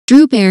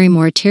Drew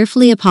Barrymore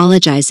tearfully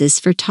apologizes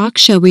for talk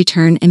show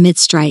return amid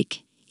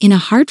strike. In a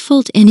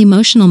heartfelt and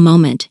emotional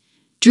moment,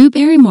 Drew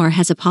Barrymore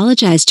has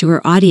apologized to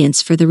her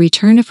audience for the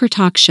return of her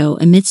talk show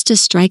amidst a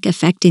strike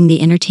affecting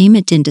the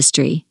entertainment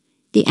industry.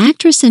 The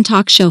actress and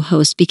talk show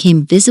host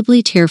became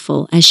visibly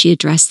tearful as she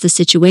addressed the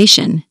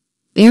situation.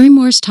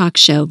 Barrymore's talk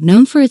show,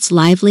 known for its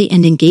lively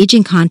and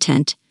engaging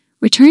content,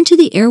 returned to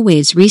the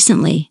airwaves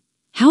recently.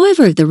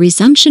 However, the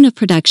resumption of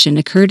production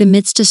occurred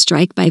amidst a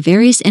strike by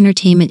various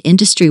entertainment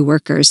industry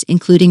workers,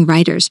 including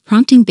writers,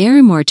 prompting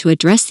Barrymore to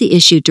address the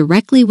issue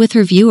directly with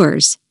her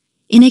viewers.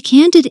 In a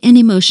candid and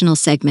emotional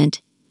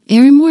segment,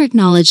 Barrymore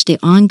acknowledged the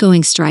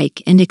ongoing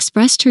strike and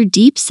expressed her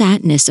deep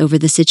sadness over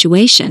the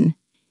situation.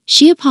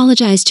 She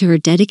apologized to her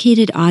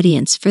dedicated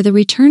audience for the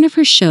return of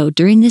her show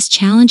during this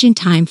challenging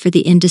time for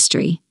the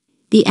industry.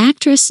 The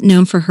actress,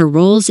 known for her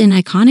roles in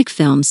iconic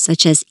films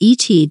such as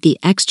E.T. the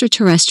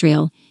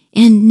Extraterrestrial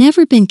and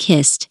Never Been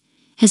Kissed,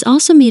 has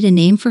also made a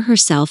name for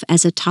herself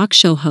as a talk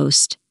show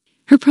host.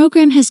 Her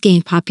program has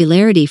gained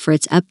popularity for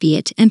its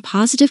upbeat and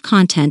positive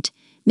content,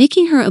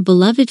 making her a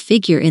beloved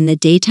figure in the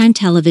daytime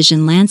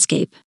television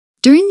landscape.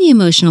 During the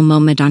emotional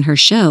moment on her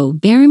show,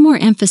 Barrymore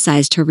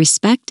emphasized her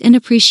respect and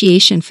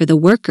appreciation for the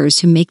workers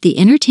who make the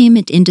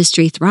entertainment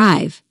industry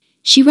thrive.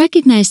 She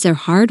recognized their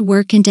hard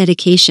work and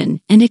dedication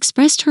and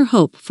expressed her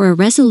hope for a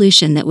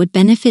resolution that would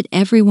benefit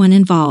everyone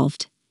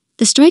involved.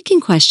 The strike in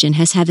question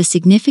has had a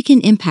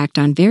significant impact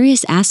on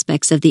various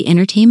aspects of the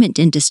entertainment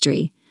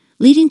industry,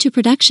 leading to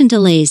production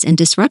delays and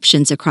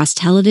disruptions across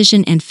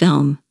television and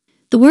film.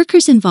 The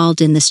workers involved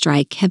in the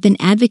strike have been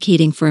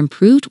advocating for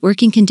improved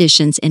working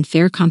conditions and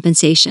fair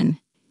compensation.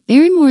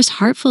 Barrymore's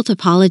heartfelt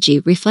apology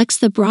reflects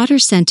the broader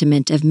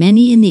sentiment of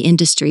many in the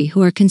industry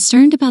who are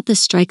concerned about the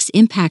strike's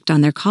impact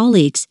on their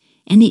colleagues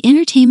and the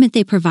entertainment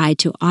they provide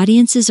to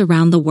audiences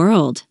around the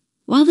world.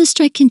 While the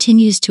strike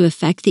continues to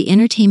affect the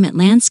entertainment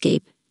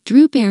landscape,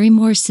 Drew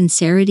Barrymore's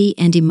sincerity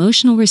and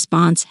emotional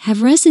response have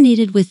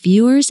resonated with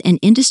viewers and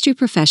industry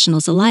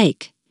professionals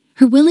alike.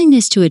 Her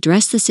willingness to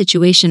address the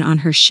situation on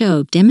her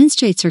show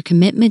demonstrates her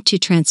commitment to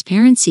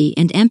transparency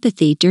and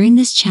empathy during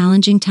this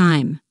challenging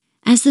time.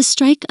 As the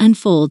strike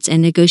unfolds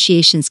and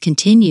negotiations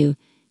continue,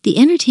 the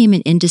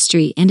entertainment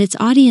industry and its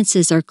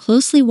audiences are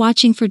closely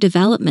watching for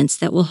developments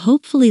that will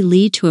hopefully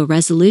lead to a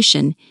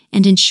resolution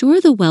and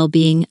ensure the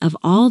well-being of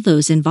all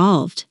those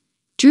involved.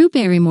 Drew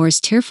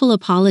Barrymore's tearful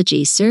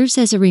apology serves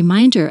as a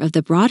reminder of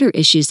the broader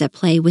issues at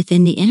play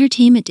within the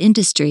entertainment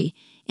industry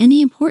and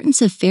the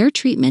importance of fair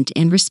treatment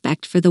and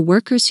respect for the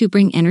workers who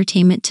bring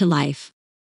entertainment to life.